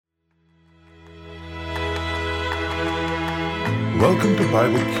Welcome to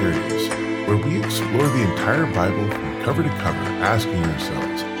Bible Curious, where we explore the entire Bible from cover to cover, asking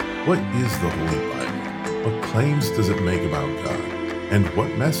ourselves, what is the Holy Bible? What claims does it make about God? And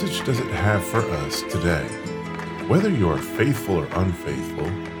what message does it have for us today? Whether you are faithful or unfaithful,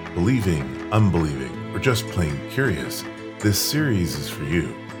 believing, unbelieving, or just plain curious, this series is for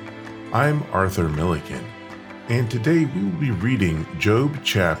you. I'm Arthur Milliken, and today we will be reading Job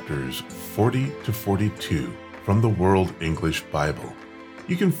chapters 40 to 42 from the World English Bible.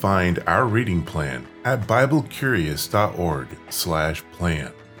 You can find our reading plan at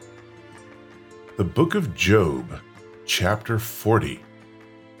biblecurious.org/plan. The Book of Job, Chapter 40.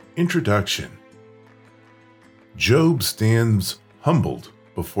 Introduction. Job stands humbled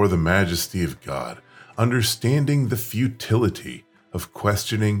before the majesty of God, understanding the futility of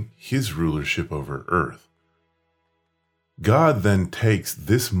questioning his rulership over earth. God then takes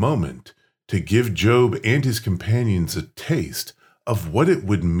this moment to give Job and his companions a taste of what it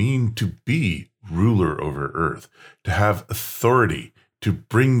would mean to be ruler over earth, to have authority to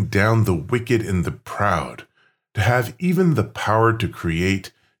bring down the wicked and the proud, to have even the power to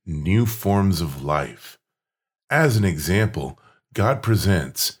create new forms of life. As an example, God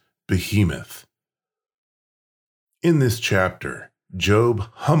presents Behemoth. In this chapter, Job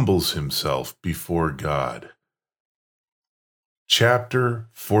humbles himself before God. Chapter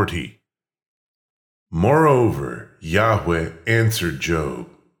 40. Moreover, Yahweh answered Job,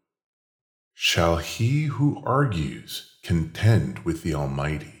 "Shall he who argues contend with the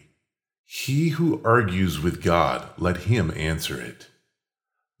Almighty? He who argues with God, let him answer it."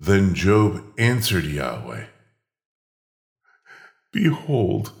 Then Job answered Yahweh,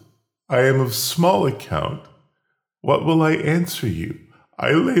 "Behold, I am of small account. What will I answer you?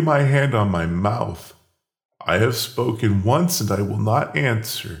 I lay my hand on my mouth. I have spoken once and I will not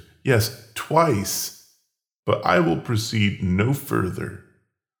answer. Yes, twice. But I will proceed no further."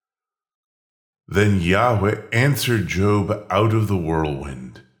 Then Yahweh answered Job out of the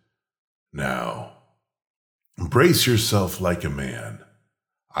whirlwind, "Now, brace yourself like a man.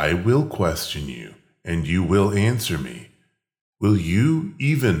 I will question you, and you will answer me. Will you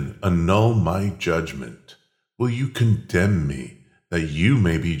even annul my judgment? Will you condemn me, that you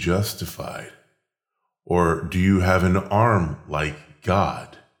may be justified? Or do you have an arm like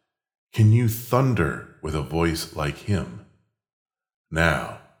God? Can you thunder with a voice like him?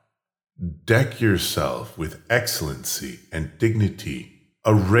 Now, deck yourself with excellency and dignity.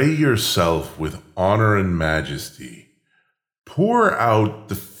 Array yourself with honor and majesty. Pour out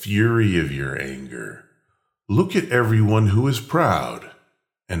the fury of your anger. Look at everyone who is proud,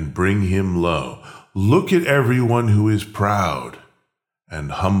 and bring him low. Look at everyone who is proud,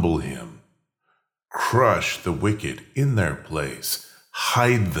 and humble him. Crush the wicked in their place.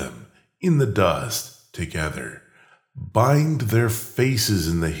 Hide them in the dust together. Bind their faces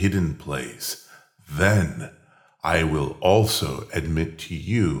in the hidden place. Then I will also admit to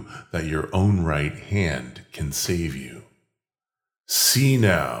you that your own right hand can save you. See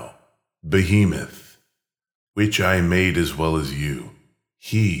now, Behemoth, which I made as well as you.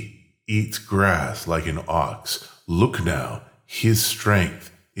 He eats grass like an ox. Look now, his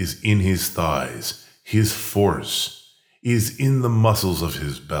strength is in his thighs. His force is in the muscles of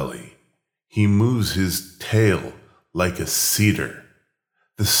his belly. He moves his tail like a cedar.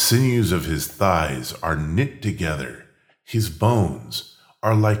 The sinews of his thighs are knit together. His bones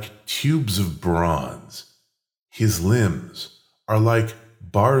are like tubes of bronze. His limbs are like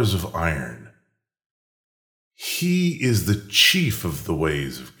bars of iron. He is the chief of the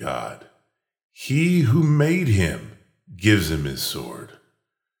ways of God. He who made him gives him his sword.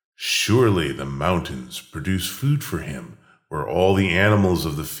 Surely the mountains produce food for him, where all the animals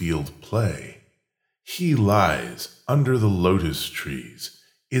of the field play. He lies under the lotus trees,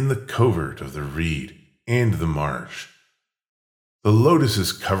 in the covert of the reed and the marsh. The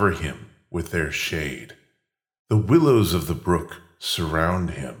lotuses cover him with their shade. The willows of the brook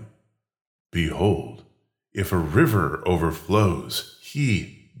surround him. Behold, if a river overflows,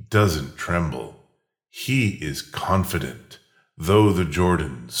 he doesn't tremble. He is confident, though the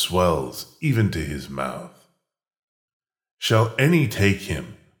Jordan swells even to his mouth. Shall any take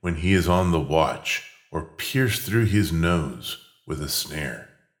him when he is on the watch, or pierce through his nose with a snare?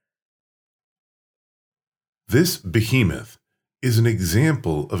 This Behemoth is an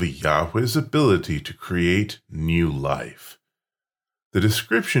example of Yahweh's ability to create new life. The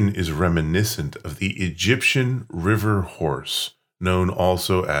description is reminiscent of the Egyptian river horse, known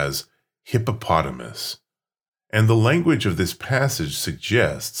also as hippopotamus, and the language of this passage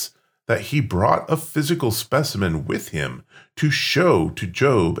suggests that he brought a physical specimen with him to show to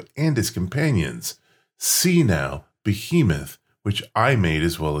Job and his companions. See now, Behemoth, which I made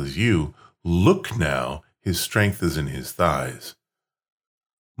as well as you. Look now, his strength is in his thighs.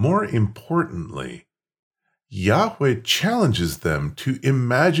 More importantly, Yahweh challenges them to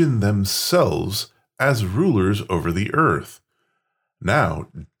imagine themselves as rulers over the earth. Now,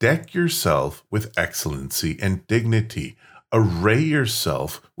 deck yourself with excellency and dignity. Array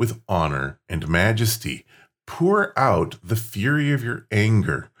yourself with honor and majesty. Pour out the fury of your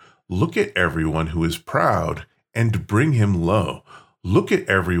anger. Look at everyone who is proud and bring him low. Look at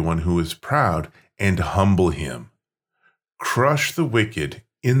everyone who is proud and humble him. Crush the wicked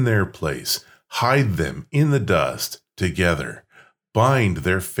in their place. Hide them in the dust together. Bind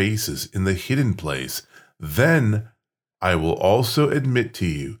their faces in the hidden place. Then I will also admit to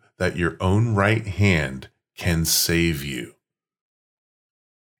you that your own right hand can save you.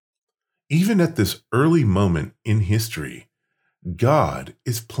 Even at this early moment in history, God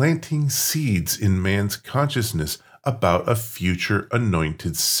is planting seeds in man's consciousness about a future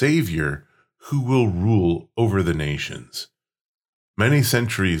anointed Savior who will rule over the nations. Many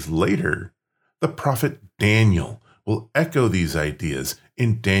centuries later, the prophet Daniel will echo these ideas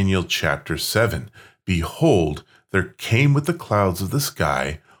in Daniel chapter 7. Behold, there came with the clouds of the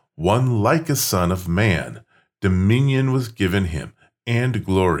sky one like a son of man. Dominion was given him, and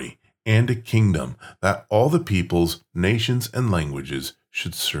glory, and a kingdom, that all the peoples, nations, and languages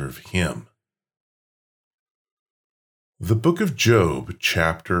should serve him. The Book of Job,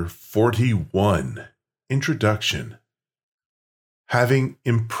 chapter 41. Introduction. Having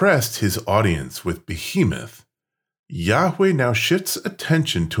impressed his audience with Behemoth, Yahweh now shifts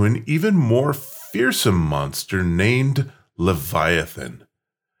attention to an even more fearsome monster named Leviathan.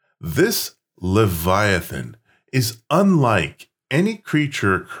 This Leviathan is unlike any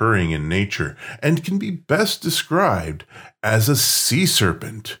creature occurring in nature and can be best described as a sea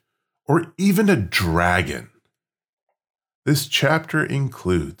serpent or even a dragon. This chapter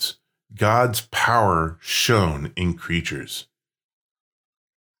includes God's power shown in creatures.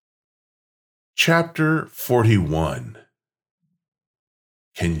 Chapter 41.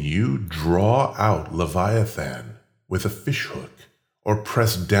 Can you draw out Leviathan with a fishhook or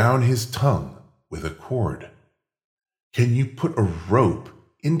press down his tongue with a cord? Can you put a rope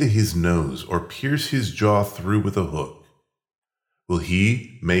into his nose or pierce his jaw through with a hook? Will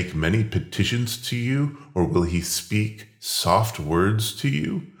he make many petitions to you, or will he speak soft words to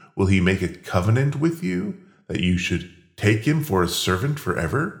you? Will he make a covenant with you that you should take him for a servant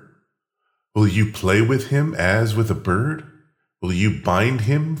forever? Will you play with him as with a bird? Will you bind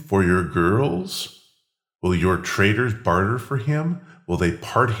him for your girls? Will your traders barter for him? Will they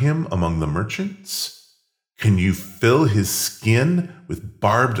part him among the merchants? Can you fill his skin with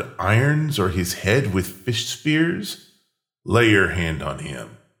barbed irons or his head with fish spears? Lay your hand on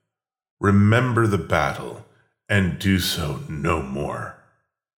him. Remember the battle and do so no more.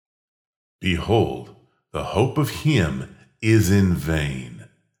 Behold, the hope of him is in vain.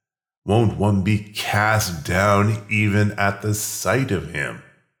 Won't one be cast down even at the sight of him?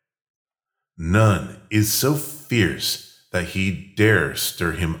 None is so fierce that he dare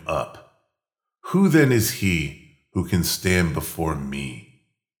stir him up. Who then is he who can stand before me?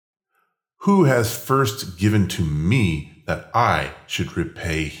 Who has first given to me that I should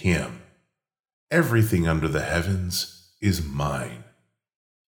repay him? Everything under the heavens is mine.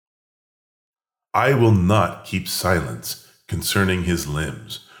 I will not keep silence concerning his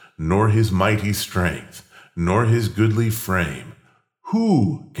limbs, nor his mighty strength, nor his goodly frame.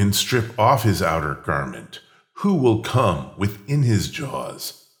 Who can strip off his outer garment? Who will come within his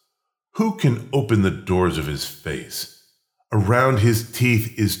jaws? Who can open the doors of his face? Around his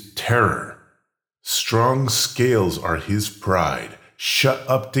teeth is terror. Strong scales are his pride, shut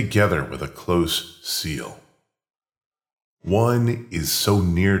up together with a close seal. One is so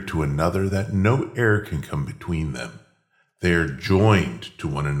near to another that no air can come between them. They are joined to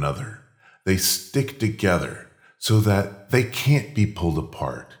one another. They stick together so that they can't be pulled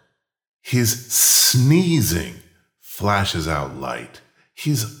apart. His sneezing flashes out light.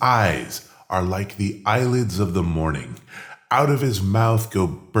 His eyes are like the eyelids of the morning. Out of his mouth go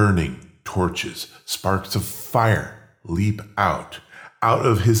burning torches. Sparks of fire leap out. Out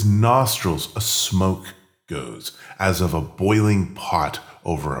of his nostrils a smoke goes, as of a boiling pot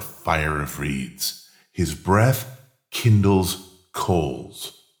over a fire of reeds. His breath kindles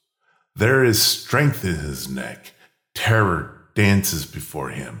coals. There is strength in his neck. Terror dances before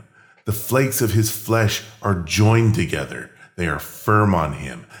him. The flakes of his flesh are joined together. They are firm on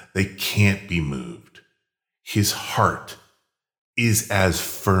him. They can't be moved. His heart is as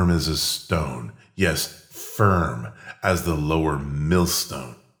firm as a stone. Yes, firm as the lower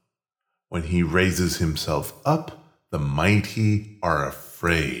millstone. When he raises himself up, The mighty are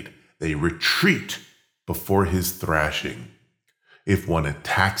afraid. They retreat before his thrashing. If one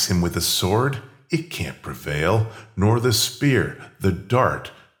attacks him with a sword, it can't prevail, nor the spear, the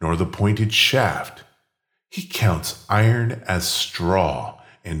dart, nor the pointed shaft. He counts iron as straw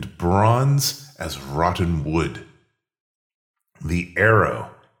and bronze as rotten wood. The arrow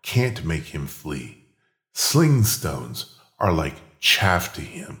can't make him flee. Sling stones are like chaff to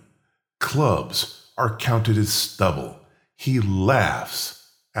him. Clubs are counted as stubble. He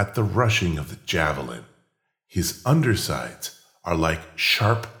laughs at the rushing of the javelin. His undersides are like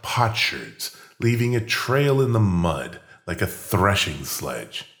sharp potsherds, leaving a trail in the mud like a threshing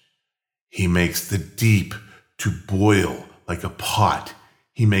sledge. He makes the deep to boil like a pot.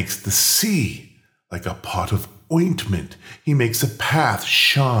 He makes the sea like a pot of ointment. He makes a path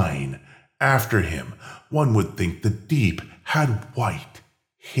shine after him. One would think the deep had white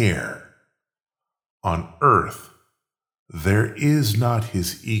hair. On earth, there is not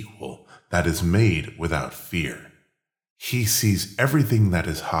his equal that is made without fear. He sees everything that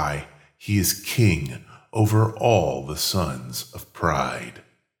is high. He is king over all the sons of pride.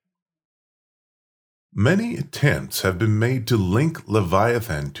 Many attempts have been made to link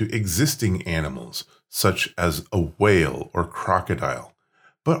Leviathan to existing animals, such as a whale or crocodile,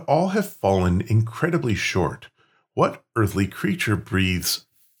 but all have fallen incredibly short. What earthly creature breathes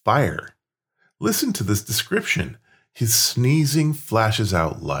fire? Listen to this description. His sneezing flashes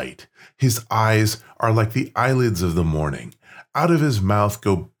out light. His eyes are like the eyelids of the morning. Out of his mouth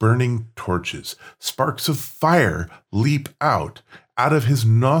go burning torches. Sparks of fire leap out. Out of his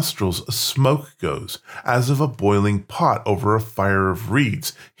nostrils a smoke goes, as of a boiling pot over a fire of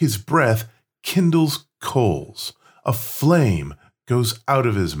reeds. His breath kindles coals. A flame goes out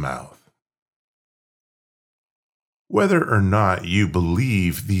of his mouth. Whether or not you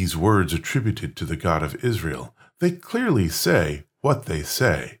believe these words attributed to the God of Israel, they clearly say what they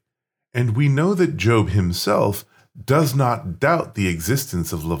say. And we know that Job himself does not doubt the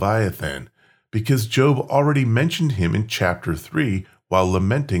existence of Leviathan, because Job already mentioned him in chapter 3 while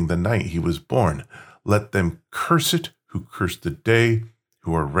lamenting the night he was born. Let them curse it who curse the day,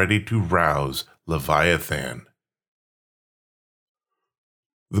 who are ready to rouse Leviathan.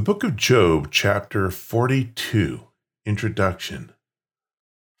 The book of Job, chapter 42. Introduction.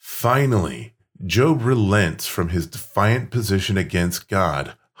 Finally, Job relents from his defiant position against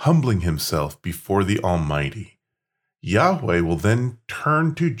God, humbling himself before the Almighty. Yahweh will then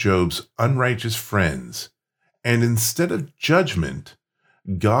turn to Job's unrighteous friends, and instead of judgment,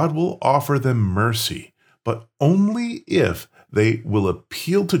 God will offer them mercy, but only if they will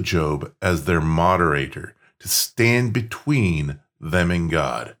appeal to Job as their moderator to stand between them and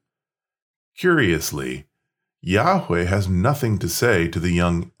God. Curiously, Yahweh has nothing to say to the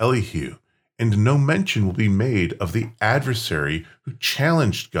young Elihu, and no mention will be made of the adversary who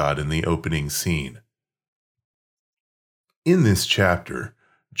challenged God in the opening scene. In this chapter,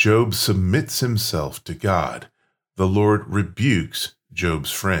 Job submits himself to God. The Lord rebukes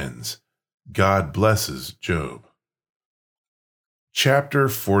Job's friends. God blesses Job. Chapter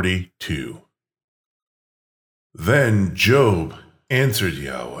 42. Then Job answered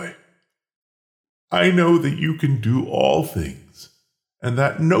Yahweh, I know that you can do all things, and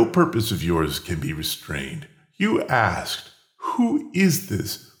that no purpose of yours can be restrained. You asked, who is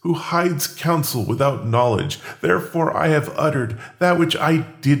this who hides counsel without knowledge? Therefore I have uttered that which I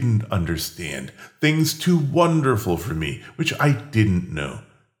didn't understand, things too wonderful for me, which I didn't know.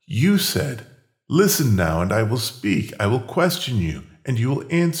 You said, listen now, and I will speak. I will question you, and you will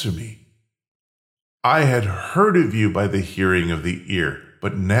answer me. I had heard of you by the hearing of the ear,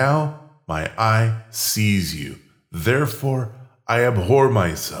 but now my eye sees you. Therefore I abhor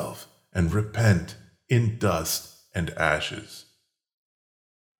myself and repent in dust and ashes.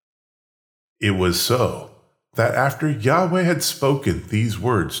 It was so that after Yahweh had spoken these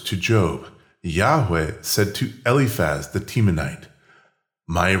words to Job, Yahweh said to Eliphaz the Temanite,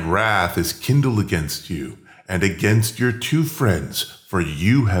 My wrath is kindled against you and against your two friends, for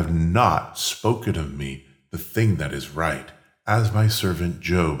you have not spoken of me the thing that is right, as my servant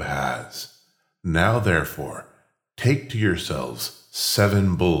Job has. Now therefore, take to yourselves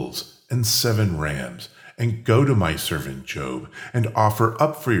 7 bulls and 7 rams, and go to my servant Job, and offer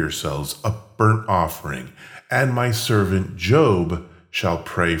up for yourselves a burnt offering, and my servant Job shall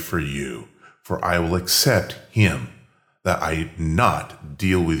pray for you, for I will accept him, that I not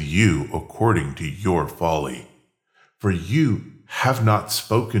deal with you according to your folly. For you have not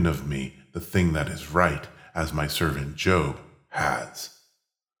spoken of me the thing that is right, as my servant Job has.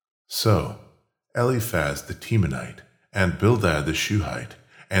 So Eliphaz the Temanite, and Bildad the Shuhite,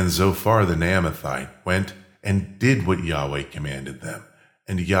 and Zophar the Naamathite went and did what Yahweh commanded them,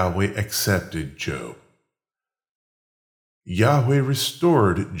 and Yahweh accepted Job. Yahweh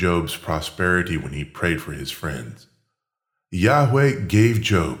restored Job's prosperity when he prayed for his friends. Yahweh gave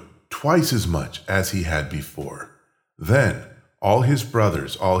Job twice as much as he had before. Then all his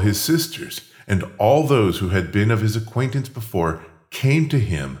brothers, all his sisters, and all those who had been of his acquaintance before came to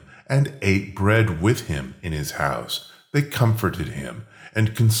him and ate bread with him in his house. They comforted him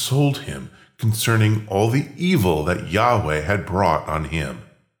and consoled him concerning all the evil that Yahweh had brought on him.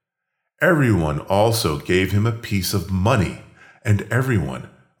 Everyone also gave him a piece of money, and everyone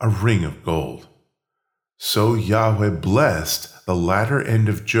a ring of gold. So Yahweh blessed the latter end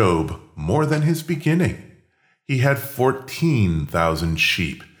of Job more than his beginning. He had 14,000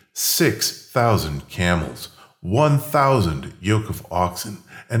 sheep, 6,000 camels, 1,000 yoke of oxen,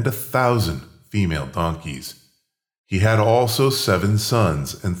 and 1,000 female donkeys. He had also 7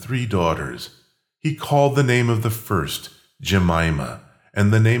 sons and 3 daughters. He called the name of the first Jemimah,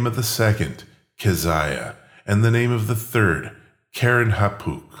 and the name of the second Keziah, and the name of the third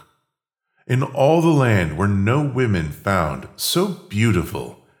Keren-Hapuk. In all the land were no women found so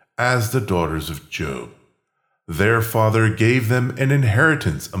beautiful as the daughters of Job. Their father gave them an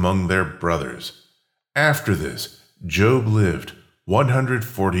inheritance among their brothers. After this, Job lived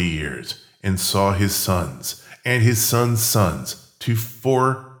 140 years and saw his sons and his sons' sons to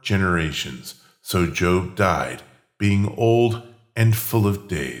 4 generations. So Job died, being old and full of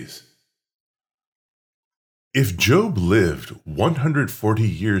days. If Job lived 140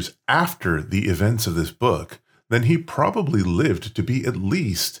 years after the events of this book, then he probably lived to be at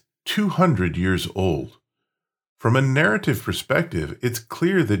least 200 years old. From a narrative perspective, it's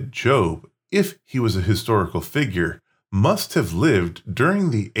clear that Job, if he was a historical figure, must have lived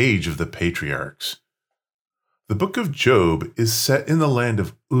during the age of the patriarchs. The book of Job is set in the land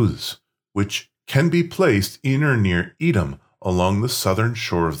of Uz, which can be placed in or near Edom along the southern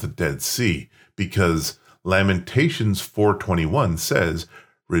shore of the Dead Sea, because Lamentations 4:21 says,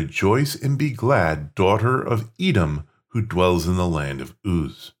 "Rejoice and be glad, daughter of Edom, who dwells in the land of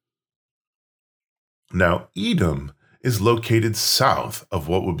Uz." Now, Edom is located south of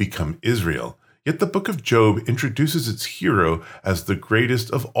what would become Israel, yet the book of Job introduces its hero as the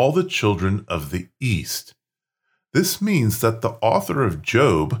greatest of all the children of the East. This means that the author of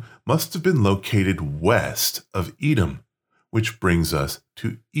Job must have been located west of Edom, which brings us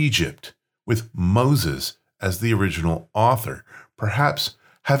to Egypt, with Moses as the original author, perhaps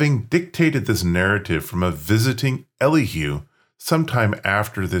having dictated this narrative from a visiting Elihu sometime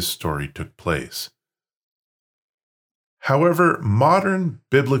after this story took place. However, modern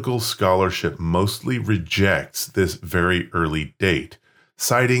biblical scholarship mostly rejects this very early date,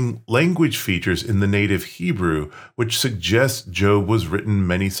 citing language features in the native Hebrew which suggest Job was written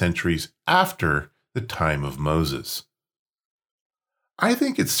many centuries after the time of Moses. I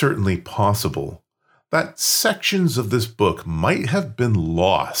think it's certainly possible that sections of this book might have been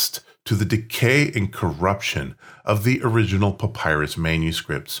lost to the decay and corruption of the original papyrus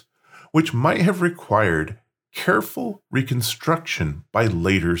manuscripts, which might have required careful reconstruction by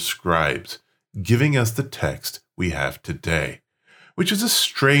later scribes, giving us the text we have today, which is a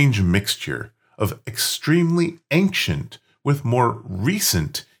strange mixture of extremely ancient with more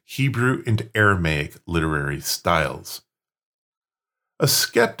recent Hebrew and Aramaic literary styles. A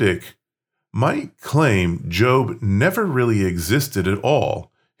skeptic might claim Job never really existed at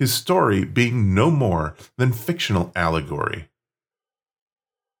all, his story being no more than fictional allegory.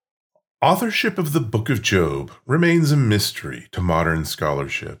 Authorship of the Book of Job remains a mystery to modern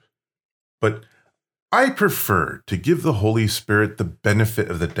scholarship, but I prefer to give the Holy Spirit the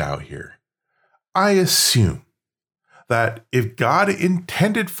benefit of the doubt here. I assume that if God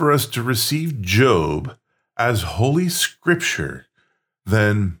intended for us to receive Job as Holy Scripture,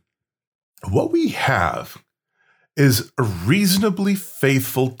 then what we have is a reasonably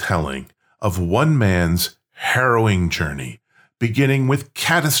faithful telling of one man's harrowing journey, beginning with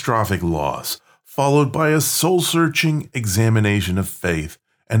catastrophic loss, followed by a soul-searching examination of faith,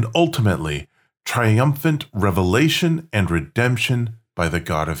 and ultimately triumphant revelation and redemption by the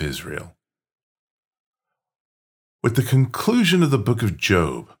God of Israel. With the conclusion of the book of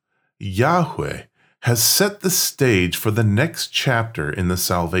Job, Yahweh has set the stage for the next chapter in the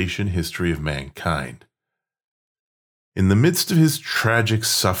salvation history of mankind. In the midst of his tragic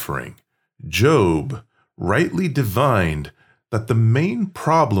suffering, Job rightly divined that the main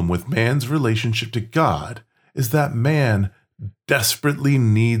problem with man's relationship to God is that man desperately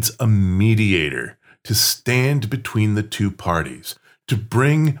needs a mediator to stand between the two parties, to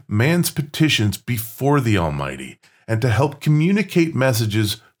bring man's petitions before the Almighty, and to help communicate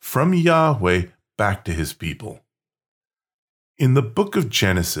messages from Yahweh back to his people. In the book of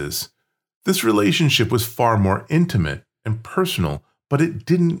Genesis, this relationship was far more intimate and personal, but it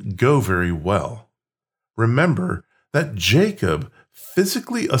didn't go very well. Remember that Jacob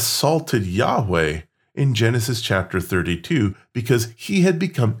physically assaulted Yahweh in Genesis chapter 32 because he had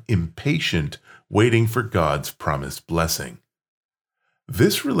become impatient, waiting for God's promised blessing.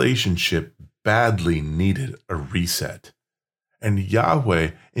 This relationship badly needed a reset, and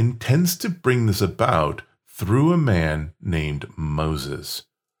Yahweh intends to bring this about through a man named Moses,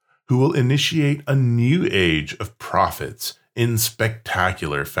 who will initiate a new age of prophets in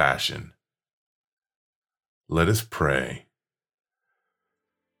spectacular fashion. Let us pray.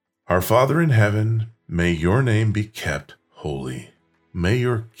 Our Father in heaven, may your name be kept holy. May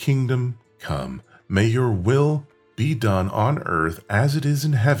your kingdom come. May your will be done on earth as it is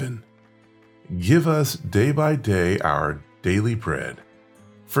in heaven. Give us day by day our daily bread.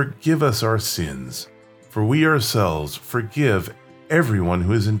 Forgive us our sins, for we ourselves forgive everyone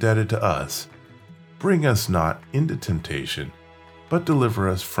who is indebted to us. Bring us not into temptation, but deliver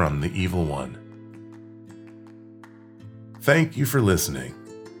us from the evil one. Thank you for listening.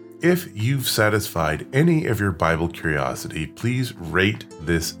 If you've satisfied any of your Bible curiosity, please rate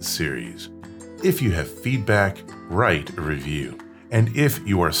this series. If you have feedback, write a review. And if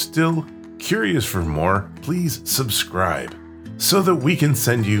you are still curious for more, please subscribe so that we can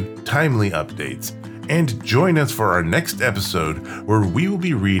send you timely updates. And join us for our next episode where we will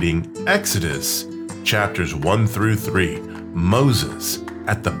be reading Exodus chapters 1 through 3, Moses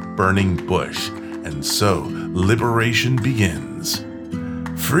at the burning bush. And so liberation begins.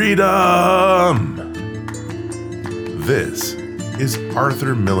 Freedom! This is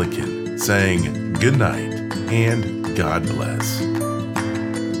Arthur Milliken saying good night and God bless.